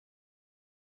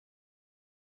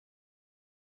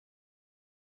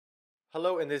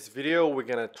Hello, in this video we're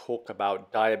going to talk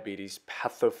about diabetes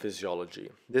pathophysiology.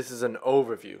 This is an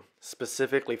overview,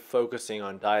 specifically focusing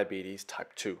on diabetes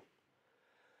type 2.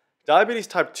 Diabetes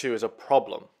type 2 is a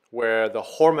problem where the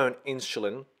hormone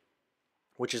insulin,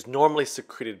 which is normally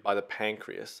secreted by the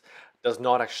pancreas, does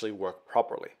not actually work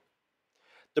properly.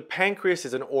 The pancreas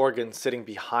is an organ sitting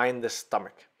behind the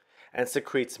stomach and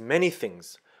secretes many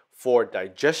things for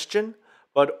digestion,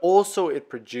 but also it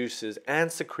produces and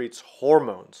secretes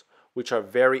hormones which are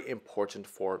very important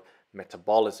for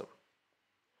metabolism.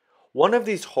 One of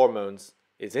these hormones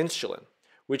is insulin,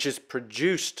 which is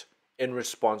produced in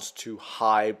response to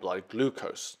high blood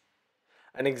glucose.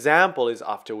 An example is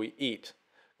after we eat.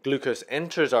 Glucose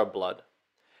enters our blood,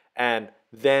 and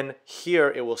then here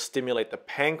it will stimulate the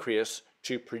pancreas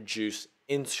to produce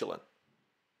insulin.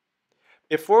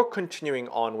 Before continuing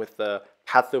on with the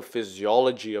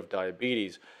pathophysiology of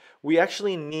diabetes, we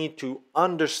actually need to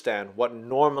understand what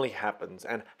normally happens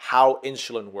and how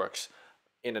insulin works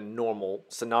in a normal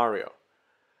scenario.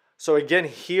 So again,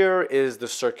 here is the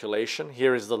circulation,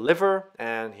 here is the liver,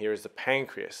 and here is the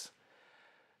pancreas.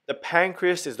 The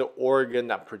pancreas is the organ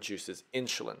that produces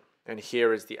insulin, and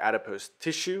here is the adipose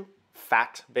tissue,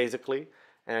 fat basically,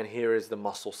 and here is the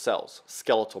muscle cells,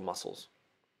 skeletal muscles.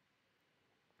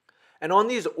 And on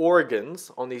these organs,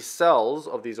 on these cells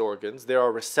of these organs, there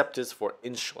are receptors for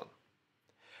insulin.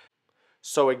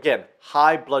 So again,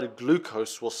 high blood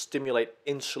glucose will stimulate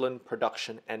insulin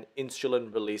production and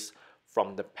insulin release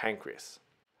from the pancreas.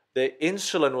 The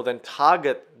insulin will then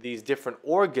target these different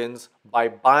organs by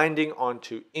binding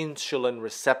onto insulin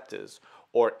receptors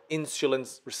or insulin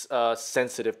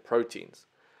sensitive proteins,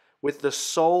 with the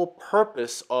sole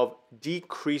purpose of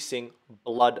decreasing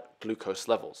blood glucose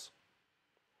levels.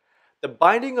 The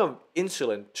binding of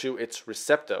insulin to its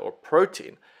receptor or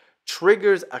protein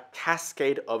triggers a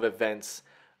cascade of events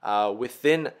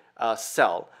within a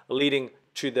cell, leading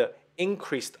to the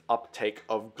increased uptake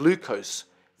of glucose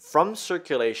from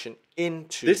circulation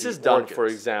into the organs. This is done, for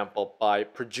example, by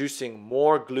producing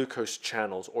more glucose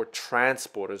channels or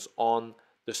transporters on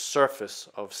the surface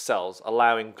of cells,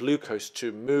 allowing glucose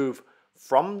to move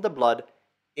from the blood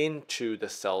into the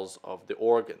cells of the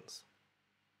organs.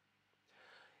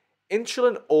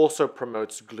 Insulin also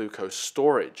promotes glucose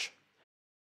storage.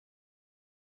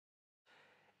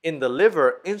 In the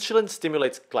liver, insulin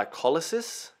stimulates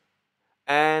glycolysis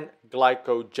and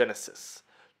glycogenesis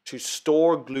to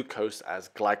store glucose as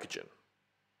glycogen.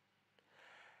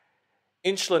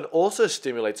 Insulin also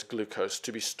stimulates glucose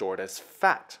to be stored as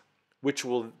fat, which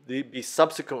will be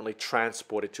subsequently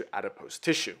transported to adipose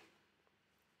tissue.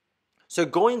 So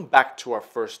going back to our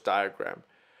first diagram,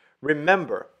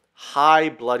 remember, high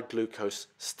blood glucose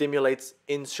stimulates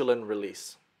insulin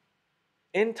release.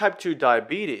 In type 2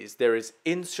 diabetes, there is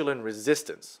insulin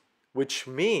resistance, which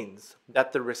means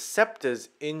that the receptors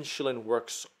insulin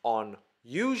works on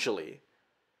usually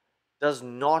does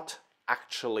not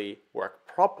actually work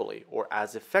properly or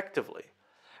as effectively.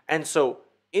 And so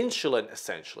insulin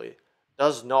essentially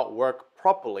does not work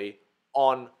properly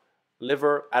on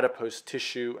liver, adipose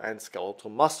tissue, and skeletal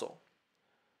muscle.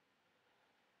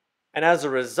 And as a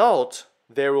result,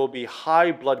 there will be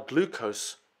high blood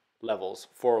glucose levels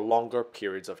for longer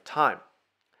periods of time.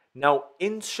 Now,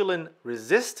 insulin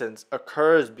resistance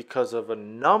occurs because of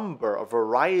a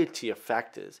variety of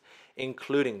factors,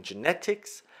 including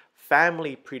genetics,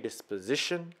 family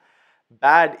predisposition,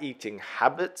 bad eating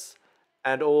habits,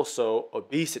 and also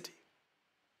obesity.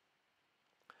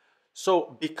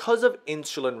 So, because of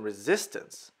insulin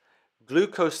resistance,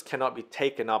 glucose cannot be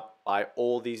taken up by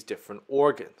all these different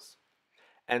organs,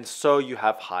 and so you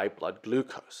have high blood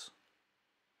glucose.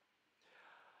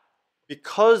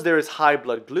 Because there is high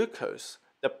blood glucose,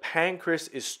 the pancreas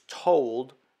is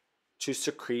told to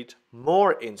secrete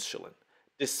more insulin,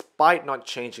 despite not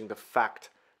changing the fact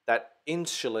that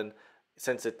insulin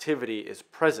sensitivity is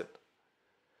present.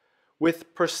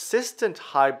 With persistent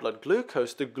high blood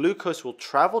glucose, the glucose will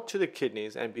travel to the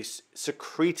kidneys and be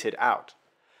secreted out.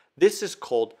 This is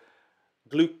called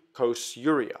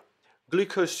glucoseuria.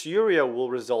 Glucoseuria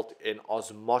will result in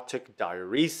osmotic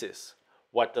diuresis.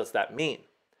 What does that mean?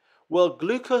 Well,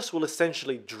 glucose will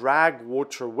essentially drag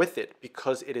water with it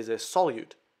because it is a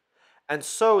solute. And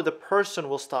so the person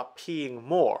will start peeing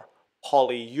more,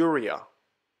 polyuria.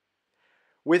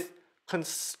 With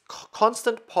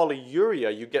constant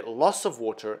polyuria, you get loss of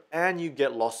water and you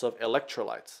get loss of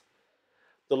electrolytes.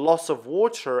 The loss of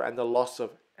water and the loss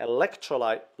of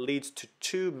electrolyte leads to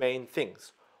two main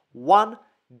things. One,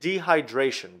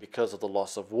 dehydration because of the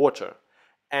loss of water,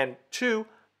 and two,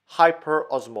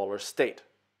 hyperosmolar state.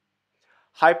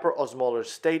 Hyperosmolar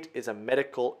state is a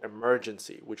medical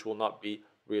emergency which will not be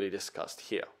really discussed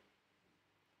here.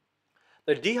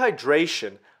 The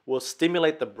dehydration will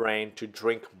stimulate the brain to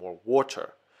drink more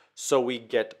water, so we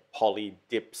get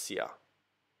polydipsia.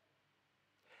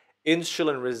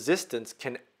 Insulin resistance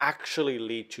can actually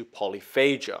lead to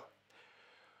polyphagia,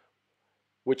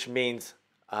 which means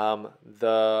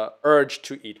the urge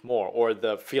to eat more or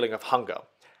the feeling of hunger.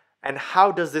 And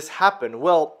how does this happen?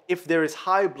 Well, if there is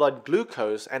high blood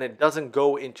glucose and it doesn't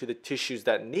go into the tissues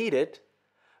that need it,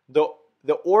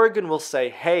 the organ will say,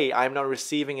 hey, I'm not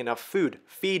receiving enough food,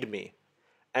 feed me.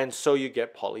 And so you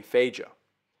get polyphagia.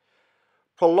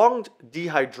 Prolonged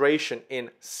dehydration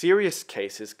in serious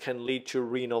cases can lead to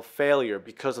renal failure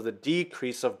because of the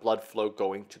decrease of blood flow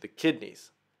going to the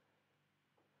kidneys.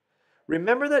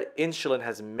 Remember that insulin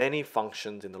has many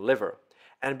functions in the liver,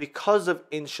 and because of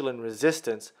insulin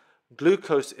resistance,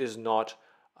 glucose is not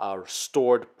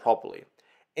stored properly.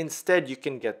 Instead, you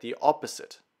can get the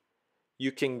opposite.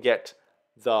 You can get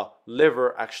the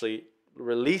liver actually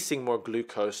releasing more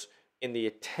glucose in the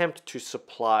attempt to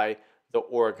supply the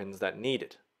organs that need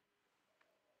it.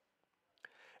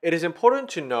 It is important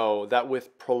to know that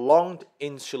with prolonged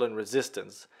insulin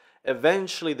resistance,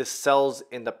 eventually the cells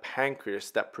in the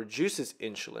pancreas that produces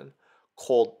insulin,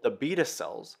 called the beta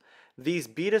cells, these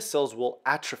beta cells will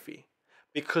atrophy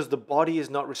because the body is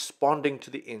not responding to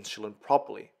the insulin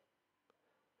properly.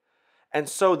 And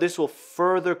so this will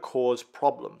further cause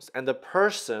problems, and the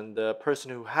person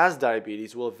who has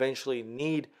diabetes will eventually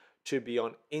need to be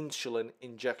on insulin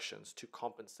injections to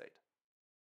compensate.